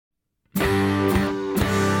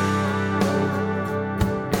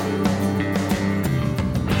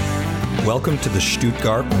Welcome to the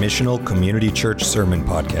Stuttgart Missional Community Church Sermon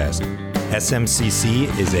Podcast. SMCC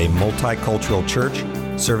is a multicultural church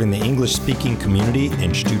serving the English-speaking community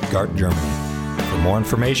in Stuttgart, Germany. For more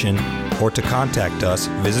information or to contact us,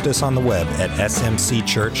 visit us on the web at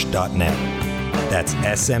smcchurch.net. That's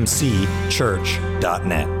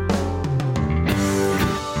smcchurch.net.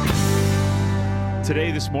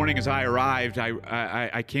 Today, this morning, as I arrived,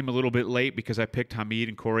 I came a little bit late because I picked Hamid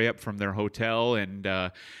and Corey up from their hotel and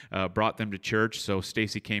brought them to church. So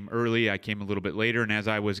Stacy came early. I came a little bit later. And as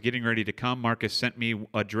I was getting ready to come, Marcus sent me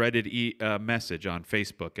a dreaded message on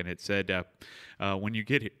Facebook. And it said, when you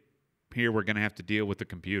get here, we're going to have to deal with the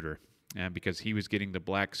computer. Because he was getting the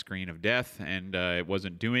black screen of death and it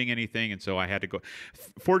wasn't doing anything. And so I had to go.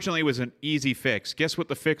 Fortunately, it was an easy fix. Guess what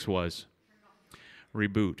the fix was?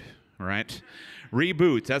 Reboot. Right?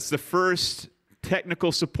 Reboot. That's the first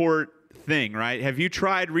technical support thing, right? Have you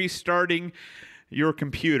tried restarting your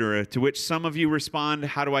computer? To which some of you respond,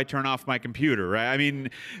 how do I turn off my computer, right? I mean,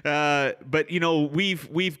 but you know,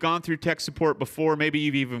 we've gone through tech support before. Maybe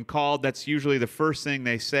you've even called. That's usually the first thing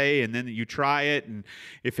they say, and then you try it, and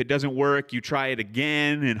if it doesn't work, you try it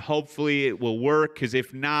again, and hopefully it will work, because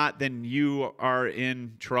if not, then you are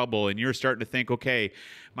in trouble, and you're starting to think, okay,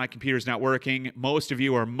 my computer's not working. Most of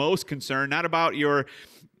you are most concerned, not about your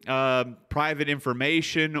private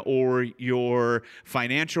information or your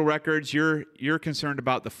financial records. You're concerned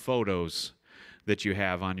about the photos that you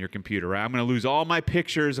have on your computer, right? I'm going to lose all my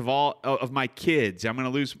pictures of all of my kids. I'm going to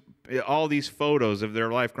lose all these photos of their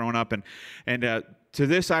life growing up. And to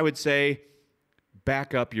this, I would say,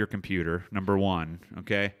 back up your computer, number one,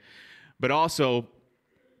 okay? But also,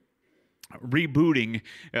 rebooting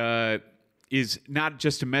is not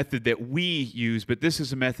just a method that we use, but this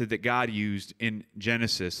is a method that God used in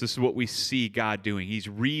Genesis. This is what we see God doing. He's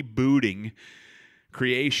rebooting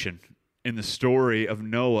creation in the story of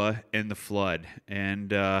Noah and the flood.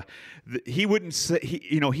 And he wouldn't say,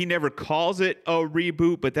 he never calls it a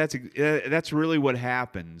reboot, but that's really what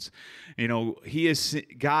happens. You know,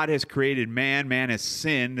 God has created man has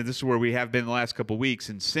sinned, and this is where we have been the last couple of weeks,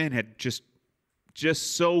 and sin had just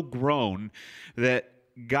so grown that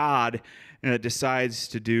God decides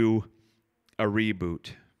to do a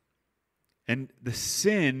reboot. And the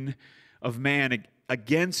sin of man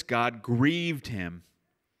against God grieved him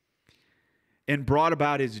and brought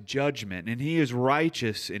about his judgment. And he is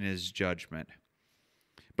righteous in his judgment.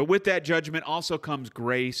 But with that judgment also comes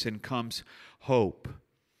grace and comes hope.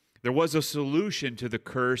 There was a solution to the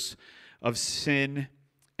curse of sin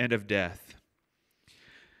and of death.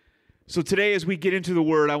 So today, as we get into the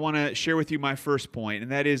Word, I want to share with you my first point,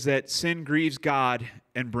 and that is that sin grieves God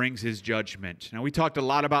and brings His judgment. Now, we talked a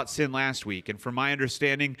lot about sin last week, and from my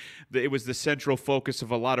understanding, it was the central focus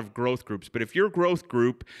of a lot of growth groups. But if your growth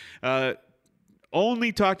group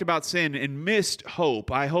only talked about sin and missed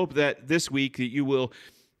hope, I hope that this week that you will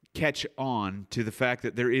catch on to the fact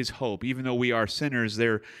that there is hope. Even though we are sinners,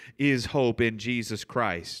 there is hope in Jesus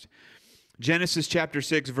Christ. Genesis chapter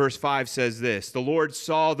 6, verse 5 says this: "The Lord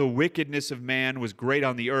saw the wickedness of man was great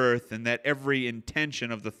on the earth, and that every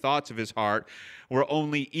intention of the thoughts of his heart were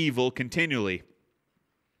only evil continually.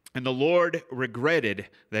 And the Lord regretted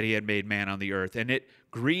that he had made man on the earth, and it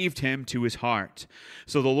grieved him to his heart.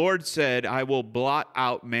 So the Lord said, I will blot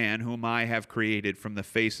out man whom I have created from the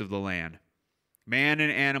face of the land, man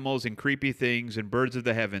and animals and creepy things and birds of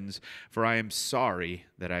the heavens, for I am sorry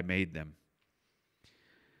that I made them."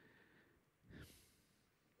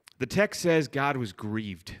 The text says God was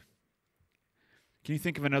grieved. Can you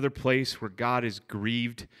think of another place where God is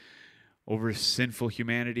grieved over sinful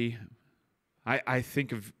humanity? I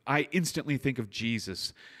instantly think of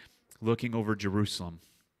Jesus looking over Jerusalem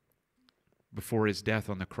before his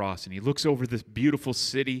death on the cross, and he looks over this beautiful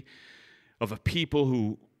city of a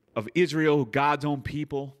people of Israel, God's own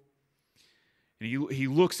people, and he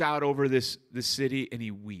looks out over this city and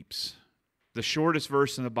he weeps. The shortest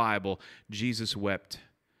verse in the Bible, Jesus wept.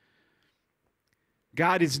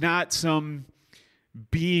 God is not some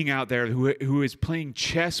being out there who is playing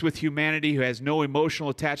chess with humanity, who has no emotional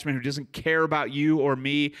attachment, who doesn't care about you or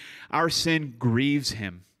me. Our sin grieves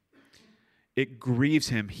him. It grieves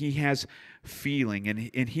him. He has feeling,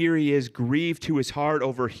 and here he is, grieved to his heart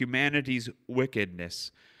over humanity's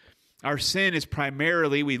wickedness. Our sin is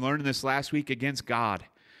primarily, we learned this last week, against God.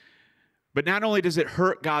 But not only does it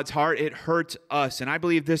hurt God's heart, it hurts us. And I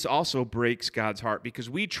believe this also breaks God's heart, because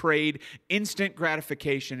we trade instant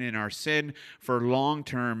gratification in our sin for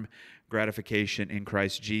long-term gratification in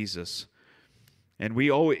Christ Jesus. And we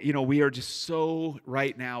are just so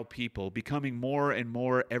right now people becoming more and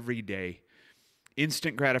more every day.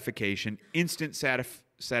 Instant gratification, instant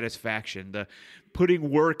satisfaction, the putting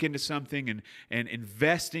work into something and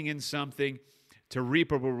investing in something to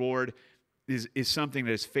reap a reward is something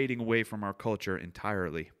that is fading away from our culture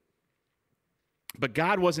entirely. But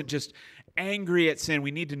God wasn't just angry at sin.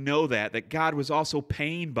 We need to know that God was also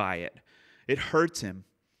pained by it. It hurts him.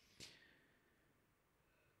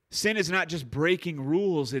 Sin is not just breaking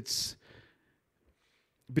rules, it's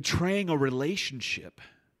betraying a relationship.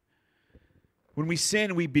 When we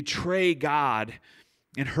sin, we betray God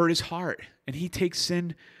and hurt his heart, and he takes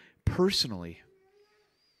sin personally.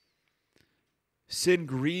 Sin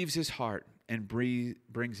grieves his heart and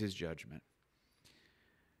brings his judgment.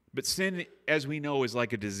 But sin, as we know, is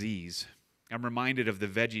like a disease. I'm reminded of the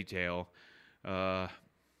VeggieTale,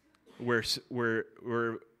 where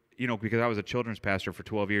because I was a children's pastor for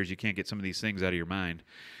 12 years, you can't get some of these things out of your mind.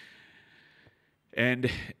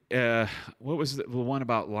 And what was the one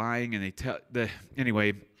about lying? And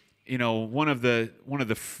one of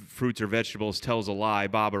the fruits or vegetables tells a lie,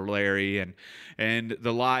 Bob or Larry, and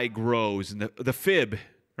the lie grows, and the fib.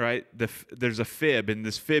 Right? There's a fib, and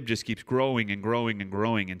this fib just keeps growing and growing and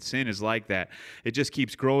growing, and sin is like that. It just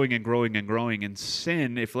keeps growing and growing and growing, and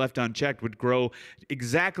sin, if left unchecked, would grow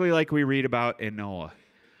exactly like we read about in Noah.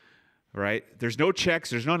 Right? There's no checks,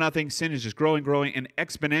 there's no nothing. Sin is just growing, and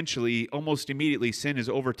exponentially, almost immediately, sin has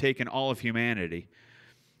overtaken all of humanity.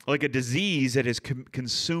 Like a disease that has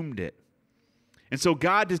consumed it. And so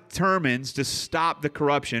God determines to stop the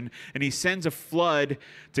corruption, and he sends a flood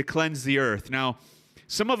to cleanse the earth. Now,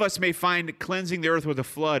 some of us may find cleansing the earth with a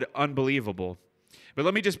flood unbelievable. But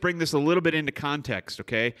let me just bring this a little bit into context,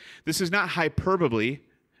 okay? This is not hyperbole,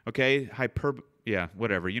 okay?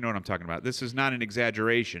 Whatever. You know what I'm talking about. This is not an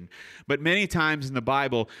exaggeration. But many times in the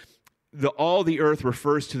Bible, all the earth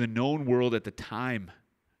refers to the known world at the time,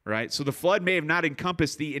 right? So the flood may have not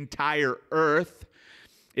encompassed the entire earth.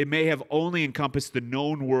 It may have only encompassed the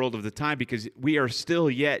known world of the time, because we are still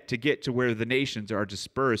yet to get to where the nations are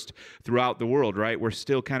dispersed throughout the world, right? We're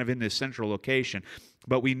still kind of in this central location.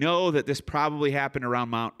 But we know that this probably happened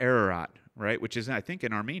around Mount Ararat, right? Which is, I think,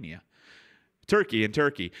 in Armenia. Turkey.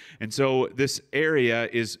 And so this area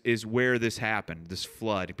is where this happened, this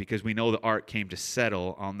flood, because we know the ark came to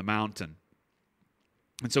settle on the mountain.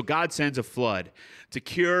 And so God sends a flood to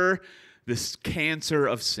cure this cancer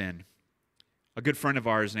of sin. A good friend of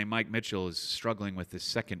ours named Mike Mitchell is struggling with his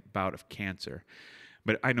second bout of cancer.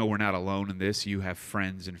 But I know we're not alone in this. You have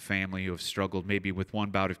friends and family who have struggled maybe with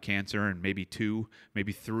one bout of cancer and maybe two,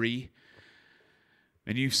 maybe three.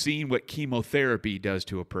 And you've seen what chemotherapy does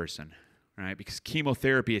to a person, right? Because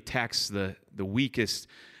chemotherapy attacks the weakest,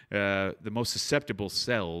 the most susceptible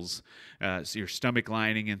cells, so your stomach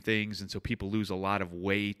lining and things, and so people lose a lot of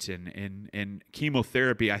weight. And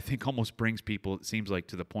chemotherapy, I think, almost brings people, it seems like,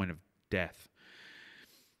 to the point of death.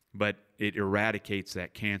 But it eradicates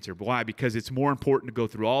that cancer. Why? Because it's more important to go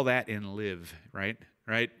through all that and live, right?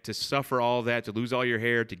 To suffer all that, to lose all your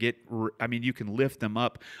hair, you can lift them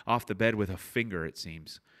up off the bed with a finger, it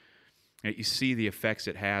seems. Right? You see the effects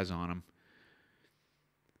it has on them.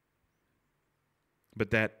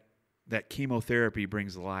 But that chemotherapy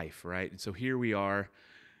brings life, right? And so here we are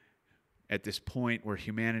at this point where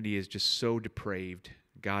humanity is just so depraved.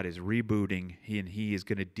 God is rebooting, and he is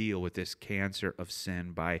going to deal with this cancer of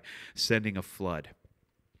sin by sending a flood.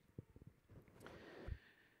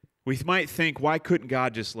 We might think, why couldn't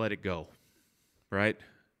God just let it go? Right?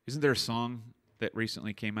 Isn't there a song that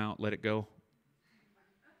recently came out, Let It Go?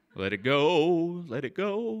 Let it go, let it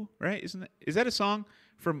go, right? Is that a song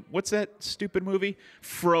from, what's that stupid movie?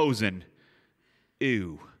 Frozen.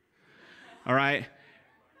 Ew. All right?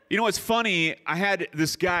 You know what's funny? I had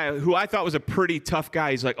this guy who I thought was a pretty tough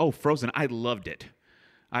guy. He's like, oh, Frozen, I loved it.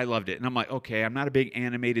 And I'm like, okay, I'm not a big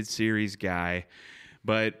animated series guy,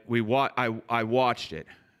 but I watched it,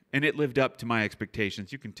 and it lived up to my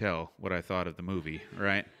expectations. You can tell what I thought of the movie,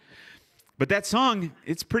 right? But that song,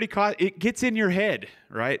 it gets in your head,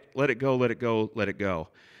 right? Let it go, let it go, let it go.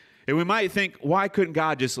 And we might think, why couldn't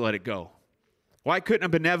God just let it go? Why couldn't a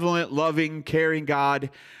benevolent, loving, caring God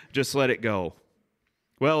just let it go?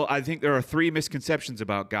 Well, I think there are three misconceptions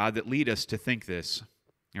about God that lead us to think this.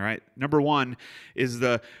 All right. Number one is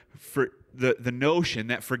the notion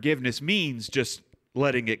that forgiveness means just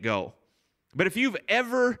letting it go. But if you've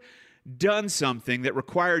ever done something that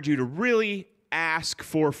required you to really ask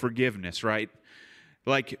for forgiveness, right?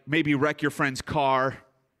 Like maybe wreck your friend's car,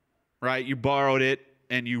 right? You borrowed it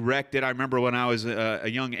and you wrecked it. I remember when I was a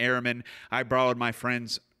young airman, I borrowed my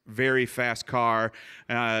friend's very fast car.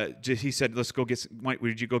 He said,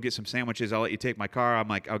 would you go get some sandwiches? I'll let you take my car. I'm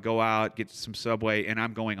like, I'll go out, get some Subway, and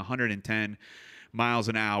I'm going 110 miles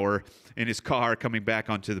an hour in his car coming back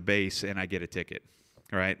onto the base, and I get a ticket.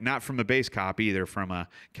 All right, not from the base cop either, from a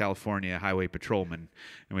California highway patrolman,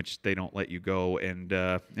 in which they don't let you go. And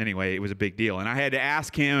anyway, it was a big deal. And I had to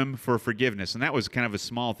ask him for forgiveness, and that was kind of a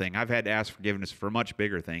small thing. I've had to ask forgiveness for much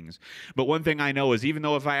bigger things. But one thing I know is even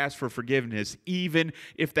though if I ask for forgiveness, even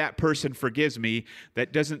if that person forgives me,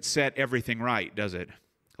 that doesn't set everything right, does it?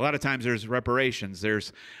 A lot of times there's reparations,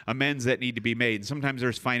 there's amends that need to be made, and sometimes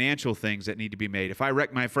there's financial things that need to be made. If I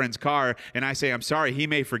wreck my friend's car and I say, I'm sorry, he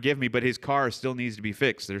may forgive me, but his car still needs to be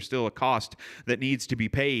fixed. There's still a cost that needs to be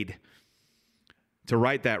paid to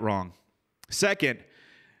right that wrong. Second,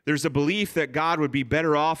 there's a belief that God would be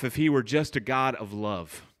better off if he were just a God of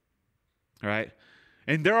love. All right?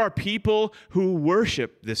 And there are people who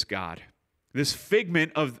worship this God. This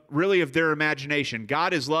figment of their imagination.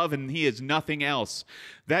 God is love and he is nothing else.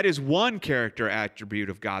 That is one character attribute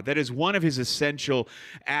of God. That is one of his essential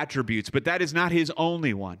attributes, but that is not his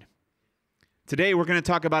only one. Today we're going to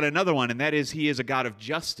talk about another one, and that is he is a God of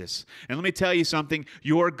justice. And let me tell you something,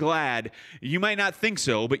 you're glad, you might not think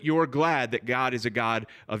so, but you're glad that God is a God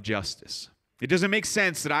of justice. It doesn't make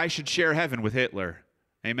sense that I should share heaven with Hitler.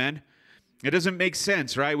 Amen? It doesn't make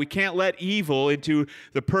sense, right? We can't let evil into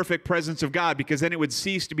the perfect presence of God because then it would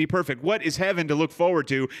cease to be perfect. What is heaven to look forward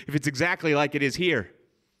to if it's exactly like it is here?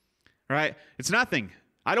 Right? It's nothing.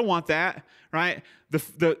 I don't want that, right?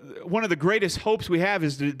 One of the greatest hopes we have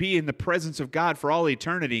is to be in the presence of God for all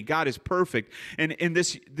eternity. God is perfect. And in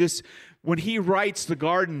this when he writes the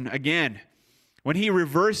garden again, when he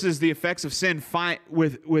reverses the effects of sin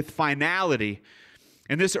with finality,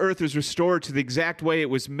 and this earth is restored to the exact way it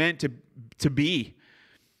was meant to be,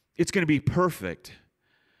 it's going to be perfect.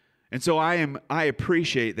 And so I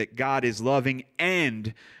appreciate that God is loving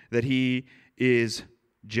and that he is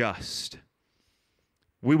just.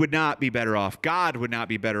 We would not be better off. God would not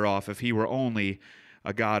be better off if he were only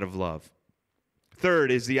a God of love.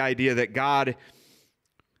 Third is the idea that God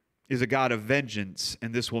is a God of vengeance,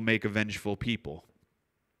 and this will make a vengeful people.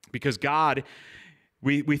 Because God,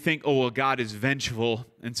 we think, oh, well, God is vengeful,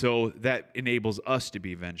 and so that enables us to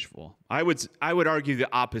be vengeful. I would argue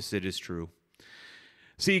the opposite is true.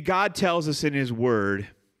 See, God tells us in his word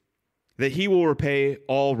that he will repay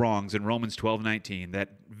all wrongs in Romans 12:19, that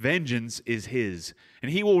vengeance is his,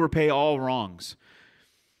 and he will repay all wrongs.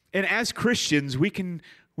 And as Christians, we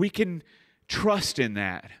can trust in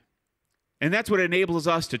that. And that's what enables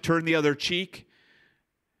us to turn the other cheek,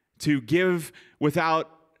 to give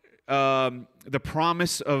without the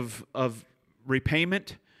promise of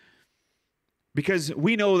repayment, because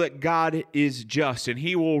we know that God is just and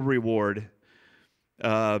he will reward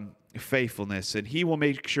faithfulness and he will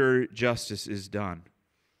make sure justice is done.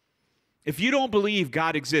 If you don't believe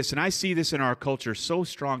God exists, and I see this in our culture so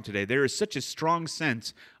strong today, there is such a strong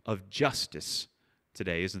sense of justice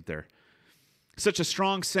today, isn't there? Such a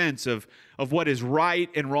strong sense of what is right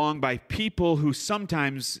and wrong by people who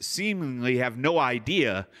sometimes seemingly have no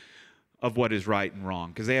idea of what is right and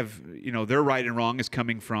wrong, because they have, their right and wrong is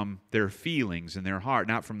coming from their feelings and their heart,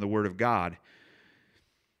 not from the Word of God.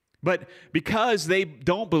 But because they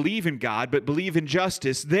don't believe in God, but believe in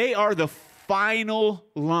justice, they are the final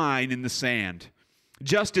line in the sand.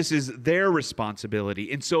 Justice is their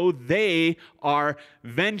responsibility, and so they are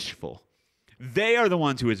vengeful. They are the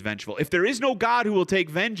ones who is vengeful. If there is no God who will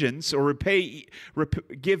take vengeance or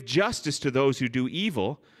give justice to those who do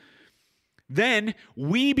evil, then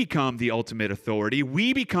we become the ultimate authority.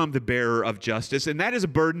 We become the bearer of justice, and that is a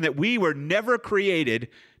burden that we were never created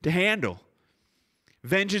to handle.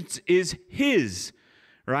 Vengeance is his,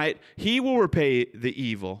 right? He will repay the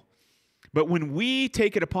evil. But when we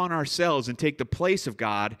take it upon ourselves and take the place of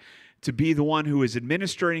God to be the one who is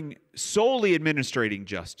solely administrating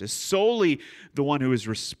justice, solely the one who is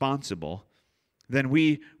responsible, then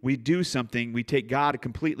we do something, we take God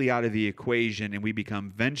completely out of the equation, and we become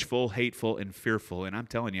vengeful, hateful, and fearful. And I'm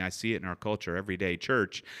telling you, I see it in our culture every day.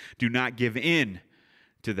 Church, do not give in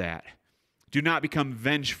to that. Do not become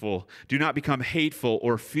vengeful. Do not become hateful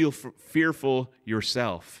or feel fearful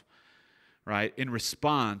yourself, right? In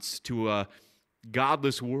response to a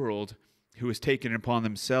godless world who has taken it upon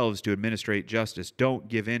themselves to administrate justice. Don't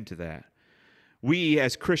give in to that. We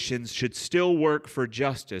as Christians should still work for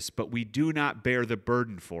justice, but we do not bear the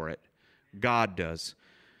burden for it. God does.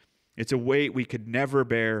 It's a weight we could never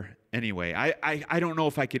bear anyway. I don't know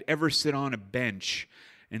if I could ever sit on a bench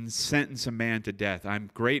and sentence a man to death. I'm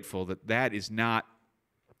grateful that that is not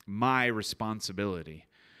my responsibility,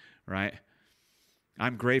 right?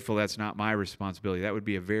 I'm grateful that's not my responsibility. That would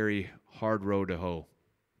be a very hard row to hoe.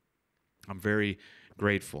 I'm very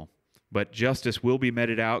grateful. But justice will be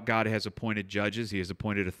meted out. God has appointed judges. He has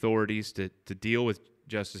appointed authorities to deal with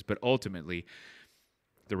justice. But ultimately,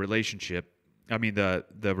 the relationship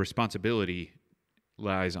the responsibility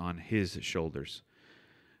lies on his shoulders.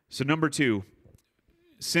 So number 2,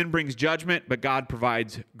 sin brings judgment, but God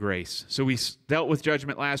provides grace. So we dealt with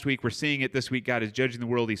judgment last week. We're seeing it this week. God is judging the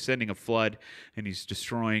world. He's sending a flood, and he's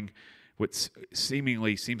destroying what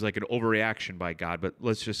seemingly seems like an overreaction by God. But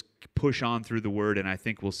let's just push on through the word, and I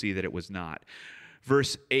think we'll see that it was not.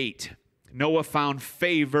 Verse 8, Noah found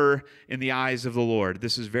favor in the eyes of the Lord.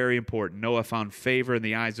 This is very important. Noah found favor in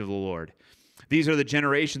the eyes of the Lord. These are the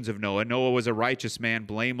generations of Noah. Noah was a righteous man,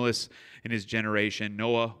 blameless in his generation.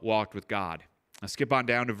 Noah walked with God. Now skip on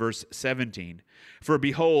down to verse 17. For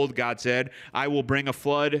behold, God said, I will bring a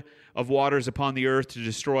flood of waters upon the earth to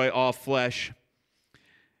destroy all flesh,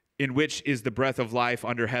 in which is the breath of life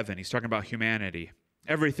under heaven. He's talking about humanity.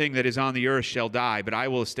 Everything that is on the earth shall die, but I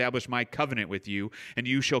will establish my covenant with you, and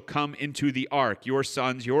you shall come into the ark, your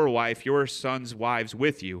sons, your wife, your sons' wives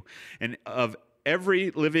with you. And of every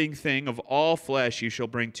living thing of all flesh you shall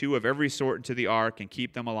bring 2 of every sort into the ark, and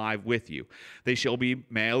keep them alive with you. They shall be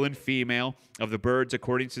male and female, of the birds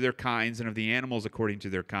according to their kinds, and of the animals according to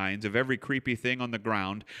their kinds, of every creepy thing on the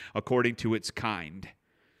ground according to its kind.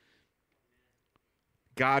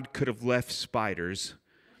 God could have left spiders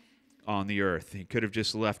on the earth. He could have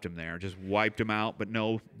just left them there, just wiped them out, but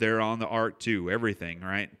no, they're on the ark too, everything,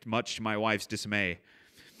 right? Much to my wife's dismay.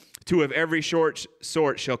 2 of every sort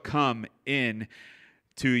shall come in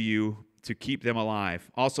to you to keep them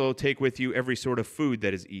alive. Also take with you every sort of food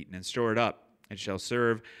that is eaten, and store it up. It shall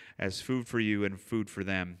serve as food for you and food for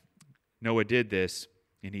them. Noah did this,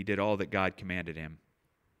 and he did all that God commanded him.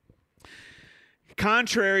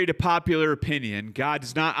 Contrary to popular opinion, God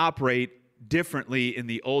does not operate differently in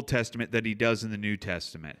the Old Testament than he does in the New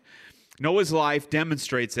Testament. Noah's life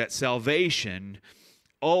demonstrates that salvation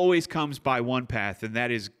always comes by one path, and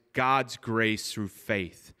that is God's grace through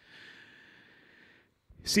faith.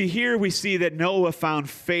 See, here we see that Noah found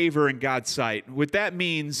favor in God's sight. What that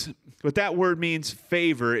word means,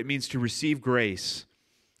 favor, it means to receive grace.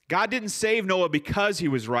 God didn't save Noah because he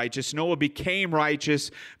was righteous. Noah became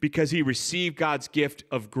righteous because he received God's gift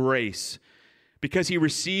of grace. Because he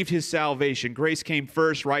received his salvation. Grace came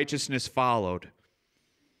first, righteousness followed.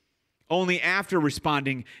 Only after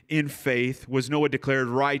responding in faith was Noah declared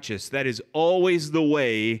righteous. That is always the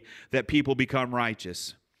way that people become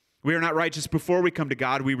righteous. We are not righteous before we come to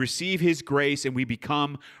God. We receive his grace and we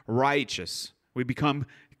become righteous. We become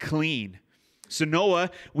clean. So Noah,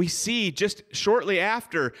 we see just shortly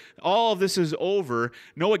after all of this is over,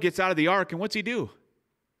 Noah gets out of the ark, and what's he do?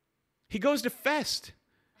 He goes to fest.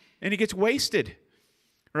 And he gets wasted,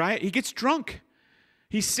 right? He gets drunk.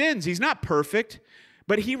 He sins. He's not perfect,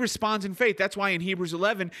 but he responds in faith. That's why in Hebrews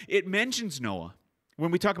 11, it mentions Noah.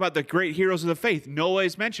 When we talk about the great heroes of the faith, Noah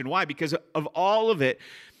is mentioned. Why? Because of all of it,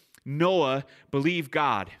 Noah believed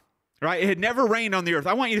God, right? It had never rained on the earth.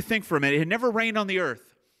 I want you to think for a minute. It had never rained on the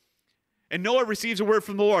earth. And Noah receives a word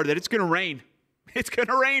from the Lord that it's going to rain. It's going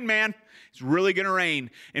to rain, man. It's really going to rain,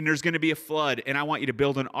 and there's going to be a flood, and I want you to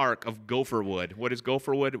build an ark of gopher wood. What is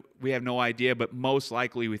gopher wood? We have no idea, but most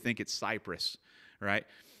likely we think it's cypress, right?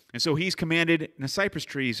 And so he's commanded, and the cypress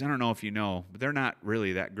trees, I don't know if you know, but they're not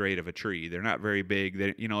really that great of a tree. They're not very big.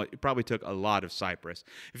 It probably took a lot of cypress.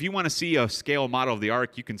 If you want to see a scale model of the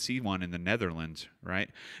ark, you can see one in the Netherlands, right?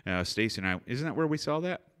 Stacy and I, isn't that where we saw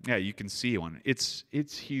that? Yeah, you can see one. It's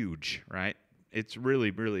huge, right? It's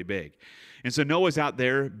really, really big. And so Noah's out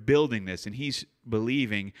there building this, and he's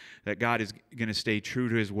believing that God is going to stay true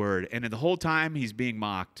to his word. And the whole time, he's being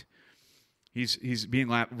mocked. He's being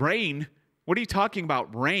laughed. Rain? What are you talking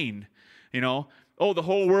about? Rain? The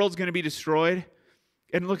whole world's going to be destroyed?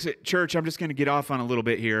 And looks at church, I'm just going to get off on a little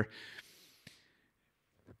bit here.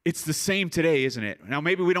 It's the same today, isn't it? Now,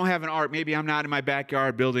 maybe we don't have an ark. Maybe I'm not in my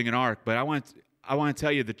backyard building an ark. But I want to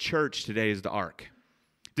tell you, the church today is the ark.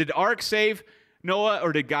 Did the ark save Noah,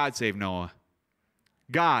 or did God save Noah?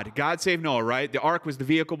 God saved Noah, right? The ark was the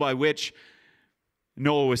vehicle by which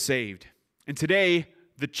Noah was saved. And today,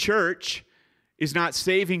 the church is not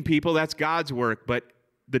saving people. That's God's work. But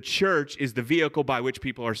the church is the vehicle by which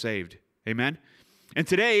people are saved. Amen? And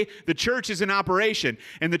today, the church is in operation.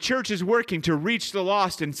 And the church is working to reach the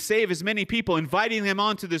lost and save as many people, inviting them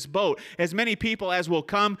onto this boat. As many people as will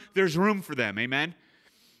come, there's room for them. Amen?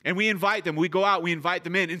 And we invite them. We go out, we invite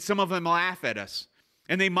them in, and some of them laugh at us.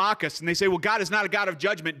 And they mock us, and they say, well, God is not a God of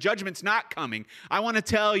judgment. Judgment's not coming. I want to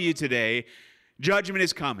tell you today, judgment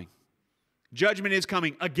is coming. Judgment is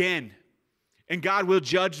coming again. And God will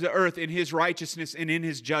judge the earth in his righteousness and in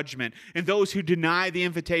his judgment. And those who deny the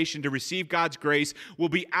invitation to receive God's grace will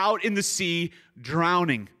be out in the sea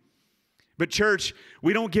drowning. But church,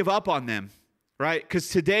 we don't give up on them, right? Because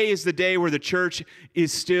today is the day where the church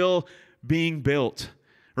is still being built.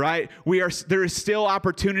 Right? There is still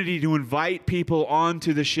opportunity to invite people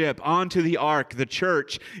onto the ship, onto the ark. The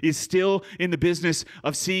church is still in the business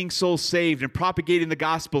of seeing souls saved and propagating the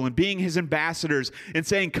gospel and being his ambassadors and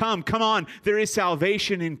saying, come on, there is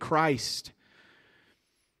salvation in Christ.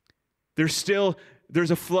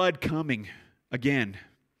 There's a flood coming again,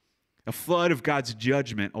 a flood of God's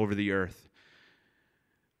judgment over the earth.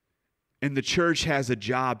 And the church has a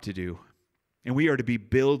job to do, and we are to be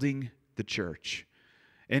building the church.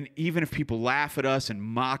 And even if people laugh at us and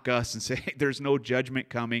mock us and say, hey, there's no judgment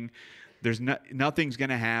coming, nothing's going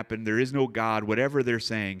to happen, there is no God, whatever they're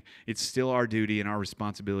saying, it's still our duty and our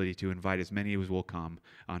responsibility to invite as many as will come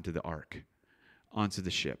onto the ark, onto the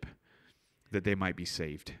ship, that they might be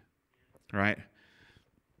saved. Right?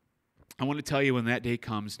 I want to tell you, when that day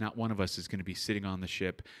comes, not one of us is going to be sitting on the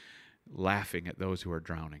ship laughing at those who are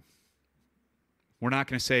drowning. We're not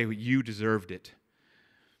going to say, you deserved it.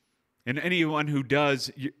 And anyone who does,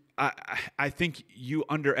 I think you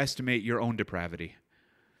underestimate your own depravity.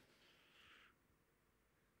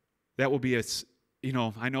 That will be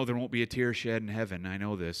I know there won't be a tear shed in heaven. I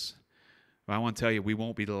know this. But I want to tell you, we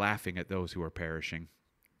won't be laughing at those who are perishing.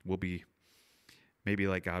 We'll be, maybe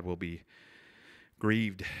like God, will be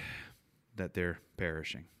grieved that they're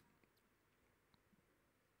perishing.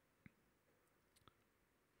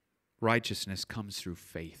 Righteousness comes through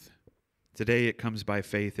faith. Today it comes by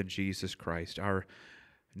faith in Jesus Christ, our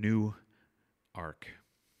new ark.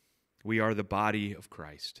 We are the body of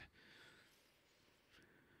Christ.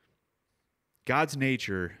 God's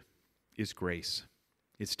nature is grace.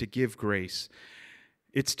 It's to give grace.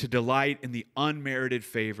 It's to delight in the unmerited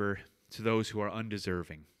favor to those who are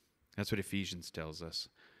undeserving. That's what Ephesians tells us.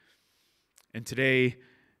 And today,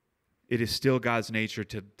 it is still God's nature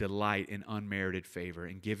to delight in unmerited favor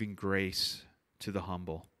and giving grace to the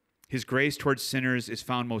humble. His grace towards sinners is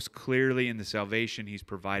found most clearly in the salvation he's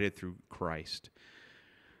provided through Christ.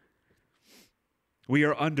 We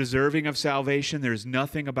are undeserving of salvation. There's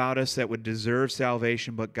nothing about us that would deserve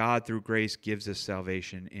salvation, but God, through grace, gives us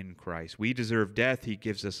salvation in Christ. We deserve death. He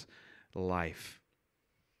gives us life.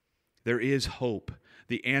 There is hope.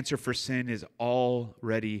 The answer for sin has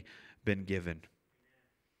already been given.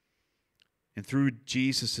 And through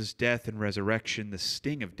Jesus' death and resurrection, the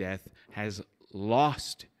sting of death has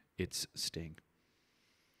lost its sting.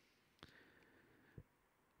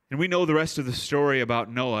 And we know the rest of the story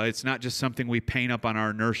about Noah. It's not just something we paint up on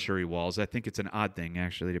our nursery walls. I think it's an odd thing,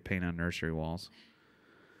 actually, to paint on nursery walls.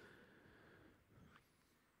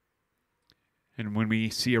 And when we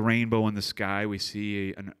see a rainbow in the sky, we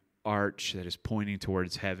see an arch that is pointing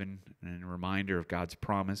towards heaven and a reminder of God's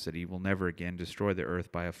promise that he will never again destroy the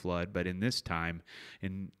earth by a flood. But in this time,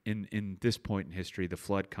 in this point in history, the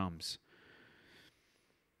flood comes.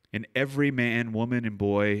 And every man, woman, and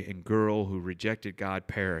boy and girl who rejected God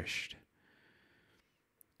perished.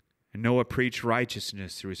 And Noah preached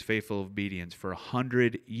righteousness through his faithful obedience for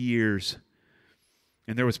 100 years.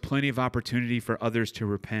 And there was plenty of opportunity for others to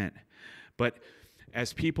repent. But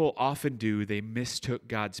as people often do, they mistook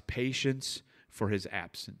God's patience for his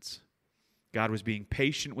absence. God was being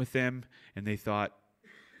patient with them, and they thought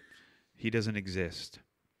he doesn't exist.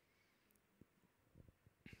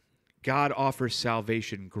 God offers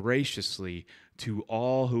salvation graciously to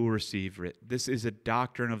all who receive it. This is a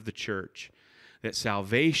doctrine of the church, that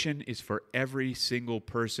salvation is for every single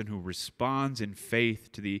person who responds in faith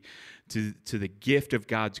to the gift of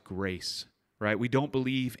God's grace. Right? We don't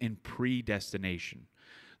believe in predestination.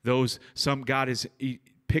 God has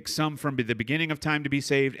picked some from the beginning of time to be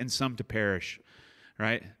saved and some to perish.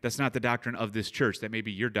 Right? That's not the doctrine of this church. That may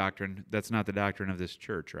be your doctrine. That's not the doctrine of this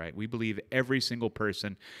church, right? We believe every single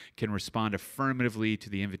person can respond affirmatively to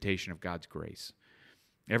the invitation of God's grace.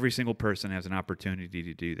 Every single person has an opportunity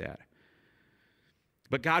to do that.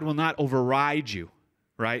 But God will not override you,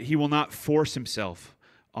 right? He will not force himself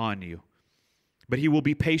on you. But he will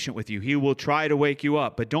be patient with you. He will try to wake you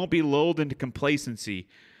up. But don't be lulled into complacency.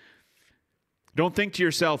 Don't think to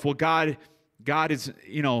yourself, well, God is,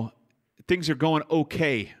 things are going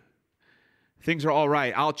okay. Things are all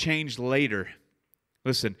right. I'll change later.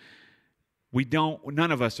 Listen,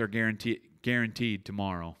 none of us are guaranteed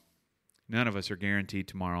tomorrow. None of us are guaranteed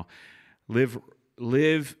tomorrow.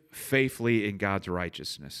 Live faithfully in God's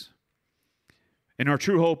righteousness. And our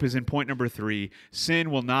true hope is in point number 3.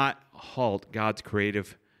 Sin will not halt God's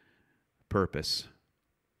creative purpose.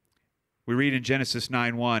 We read in Genesis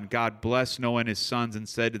 9:1, God blessed Noah and his sons and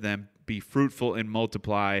said to them, be fruitful and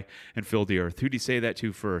multiply and fill the earth. Who did he say that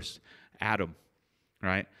to first? Adam,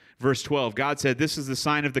 right? Verse 12, God said, this is the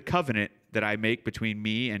sign of the covenant that I make between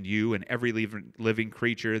me and you and every living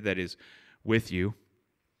creature that is with you.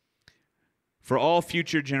 For all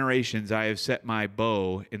future generations I have set my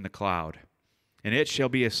bow in the cloud, and it shall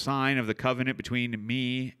be a sign of the covenant between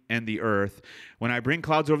me and the earth. When I bring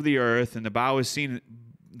clouds over the earth, and the bow is seen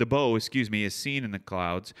in the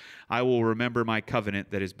clouds, I will remember my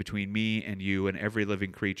covenant that is between me and you and every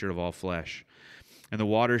living creature of all flesh. And the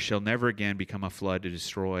waters shall never again become a flood to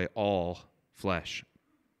destroy all flesh.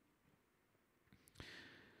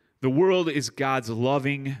 The world is God's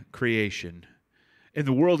loving creation, and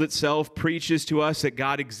the world itself preaches to us that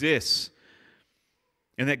God exists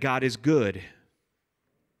and that God is good.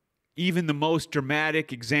 Even the most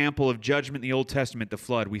dramatic example of judgment in the Old Testament, the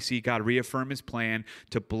flood, we see God reaffirm his plan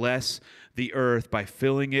to bless the earth by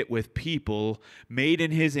filling it with people made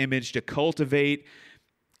in his image to cultivate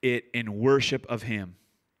it in worship of him.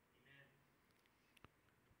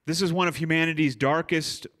 This is one of humanity's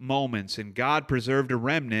darkest moments, and God preserved a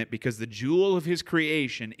remnant because the jewel of his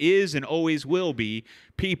creation is and always will be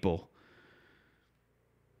people.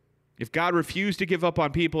 If God refused to give up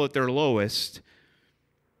on people at their lowest,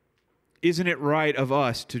 isn't it right of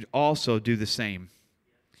us to also do the same?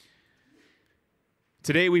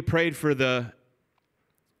 Today we prayed for the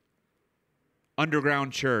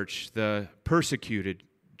underground church, the persecuted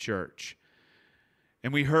church.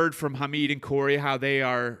 And we heard from Hamid and Corey how they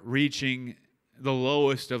are reaching the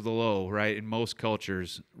lowest of the low, right, in most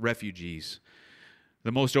cultures, refugees.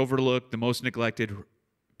 The most overlooked, the most neglected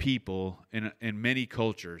people in many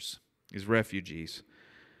cultures is refugees.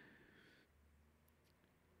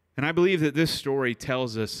 And I believe that this story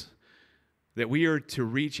tells us that we are to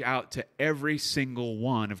reach out to every single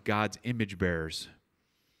one of God's image bearers.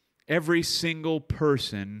 Every single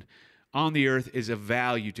person on the earth is of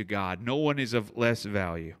value to God. No one is of less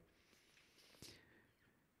value.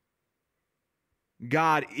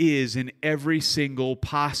 God is, in every single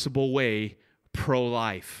possible way,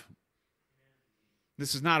 pro-life.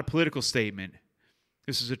 This is not a political statement.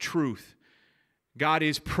 This is a truth. God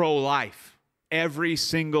is pro-life. Every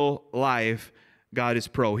single life, God is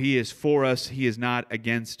pro. He is for us. He is not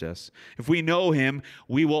against us. If we know him,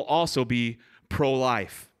 we will also be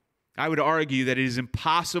pro-life. I would argue that it is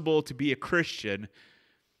impossible to be a Christian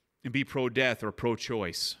and be pro-death or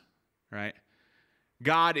pro-choice, right?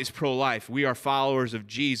 God is pro-life. We are followers of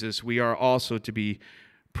Jesus. We are also to be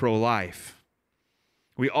pro-life.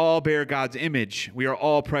 We all bear God's image. We are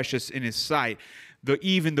all precious in his sight.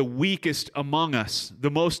 Even the weakest among us, the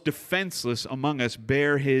most defenseless among us,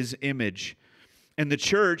 bear his image. And the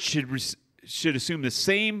church should assume the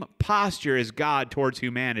same posture as God towards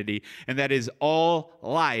humanity, and that is all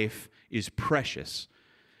life is precious.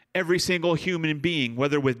 Every single human being,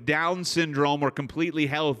 whether with Down syndrome or completely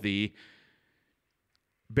healthy,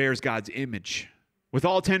 bears God's image. With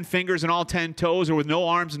all 10 fingers and all 10 toes, or with no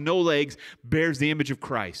arms and no legs, bears the image of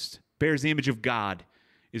Christ, bears the image of God,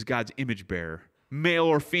 is God's image bearer. Male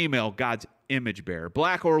or female, God's image bearer.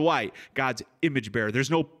 Black or white, God's image bearer.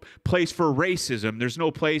 There's no place for racism. There's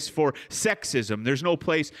no place for sexism. There's no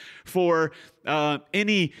place for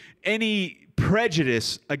any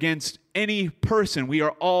prejudice against any person. We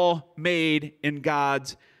are all made in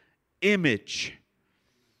God's image.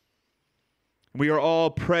 We are all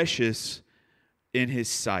precious in his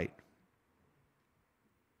sight.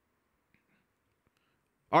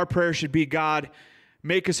 Our prayer should be, God,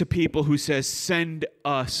 make us a people who says, send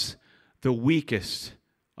us the weakest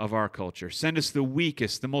of our culture. Send us the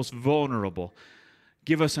weakest, the most vulnerable.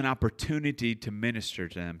 Give us an opportunity to minister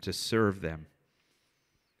to them, to serve them.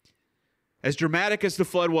 As dramatic as the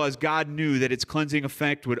flood was, God knew that its cleansing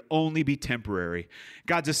effect would only be temporary.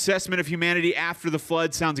 God's assessment of humanity after the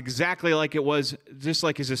flood sounds exactly like it was, just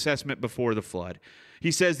like his assessment before the flood. He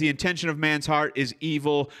says the intention of man's heart is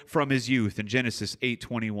evil from his youth in Genesis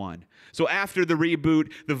 8:21. So after the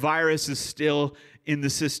reboot, the virus is still in the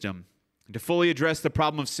system. To fully address the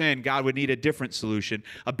problem of sin, God would need a different solution,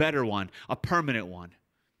 a better one, a permanent one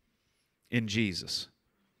in Jesus.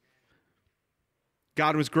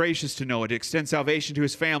 God was gracious to Noah to extend salvation to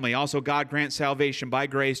his family. Also, God grants salvation by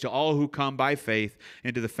grace to all who come by faith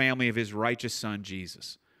into the family of his righteous Son,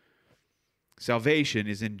 Jesus. Salvation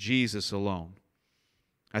is in Jesus alone.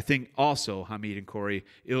 I think also Hamid and Corey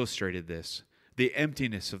illustrated this. The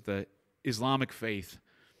emptiness of the Islamic faith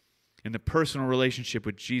and the personal relationship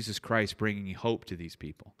with Jesus Christ bringing hope to these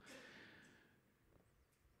people.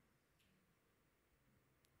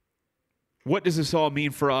 What does this all mean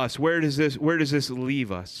for us? Where does this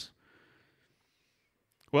leave us?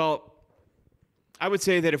 Well, I would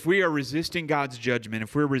say that if we are resisting God's judgment,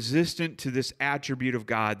 if we're resistant to this attribute of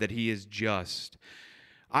God that he is just,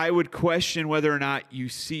 I would question whether or not you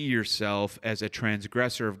see yourself as a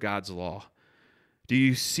transgressor of God's law. Do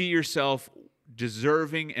you see yourself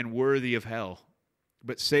deserving and worthy of hell,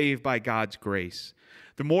 but saved by God's grace.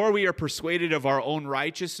 The more we are persuaded of our own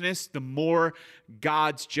righteousness, the more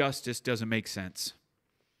God's justice doesn't make sense.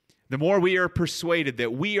 The more we are persuaded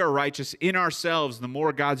that we are righteous in ourselves, the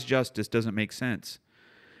more God's justice doesn't make sense.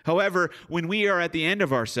 However, when we are at the end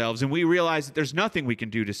of ourselves and we realize that there's nothing we can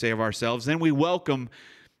do to save ourselves, then we welcome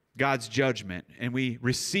God's judgment and we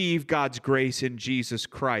receive God's grace in Jesus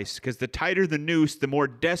Christ. Because the tighter the noose, the more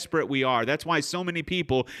desperate we are. That's why so many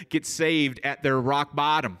people get saved at their rock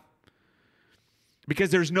bottom.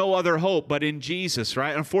 Because there's no other hope but in Jesus,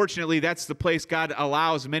 right? Unfortunately, that's the place God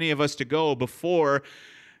allows many of us to go before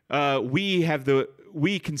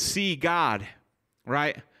we can see God,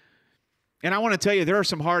 right? And I want to tell you, there are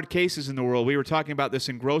some hard cases in the world. We were talking about this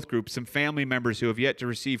in growth groups, some family members who have yet to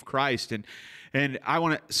receive Christ. And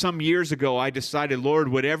some years ago, I decided, Lord,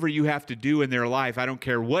 whatever you have to do in their life, I don't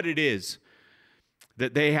care what it is,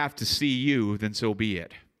 that they have to see you, then so be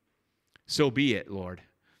it. So be it, Lord.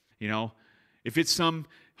 You know, if it's some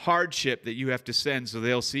hardship that you have to send so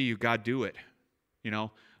they'll see you, God, do it. You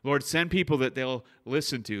know, Lord, send people that they'll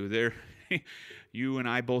listen to. You and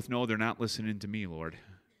I both know they're not listening to me, Lord.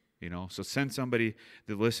 You know, so send somebody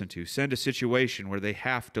to listen to. Send a situation where they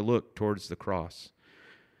have to look towards the cross.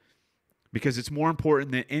 Because it's more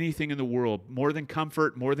important than anything in the world, more than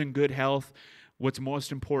comfort, more than good health. What's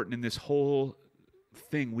most important in this whole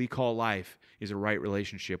thing we call life is a right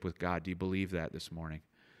relationship with God. Do you believe that this morning?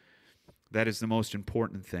 That is the most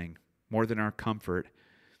important thing. More than our comfort,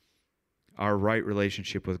 our right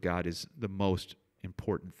relationship with God is the most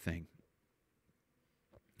important thing.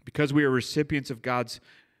 Because we are recipients of God's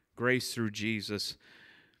grace through Jesus,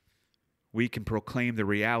 we can proclaim the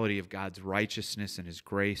reality of God's righteousness and His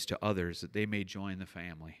grace to others that they may join the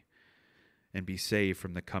family and be saved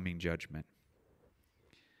from the coming judgment.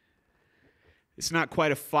 It's not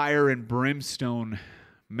quite a fire and brimstone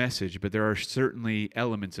message, but there are certainly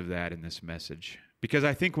elements of that in this message. Because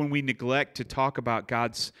I think when we neglect to talk about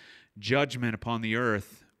God's judgment upon the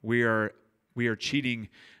earth, we are cheating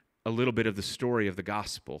a little bit of the story of the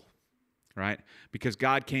gospel. Right? Because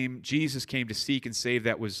Jesus came to seek and save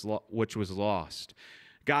that which was lost.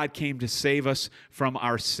 God came to save us from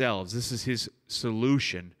ourselves. This is His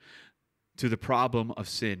solution to the problem of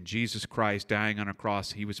sin. Jesus Christ dying on a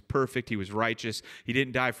cross. He was perfect. He was righteous. He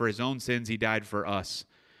didn't die for His own sins. He died for us.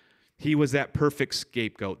 He was that perfect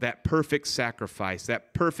scapegoat, that perfect sacrifice,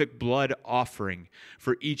 that perfect blood offering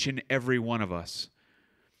for each and every one of us.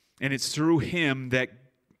 And it's through Him that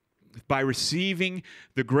by receiving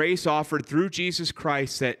the grace offered through Jesus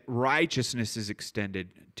Christ that righteousness is extended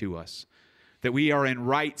to us. That we are in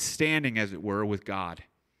right standing, as it were, with God.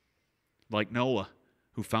 Like Noah,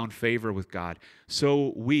 who found favor with God.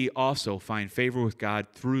 So we also find favor with God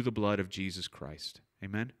through the blood of Jesus Christ.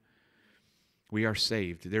 Amen? We are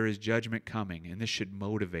saved. There is judgment coming, and this should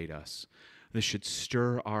motivate us. This should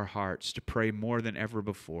stir our hearts to pray more than ever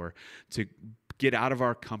before, to get out of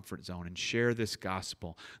our comfort zone and share this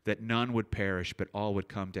gospel, that none would perish, but all would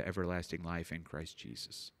come to everlasting life in Christ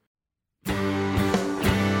Jesus.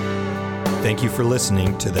 Thank you for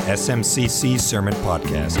listening to the SMCC Sermon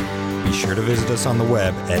Podcast. Be sure to visit us on the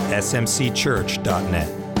web at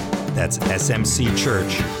smcchurch.net. That's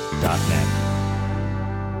smcchurch.net.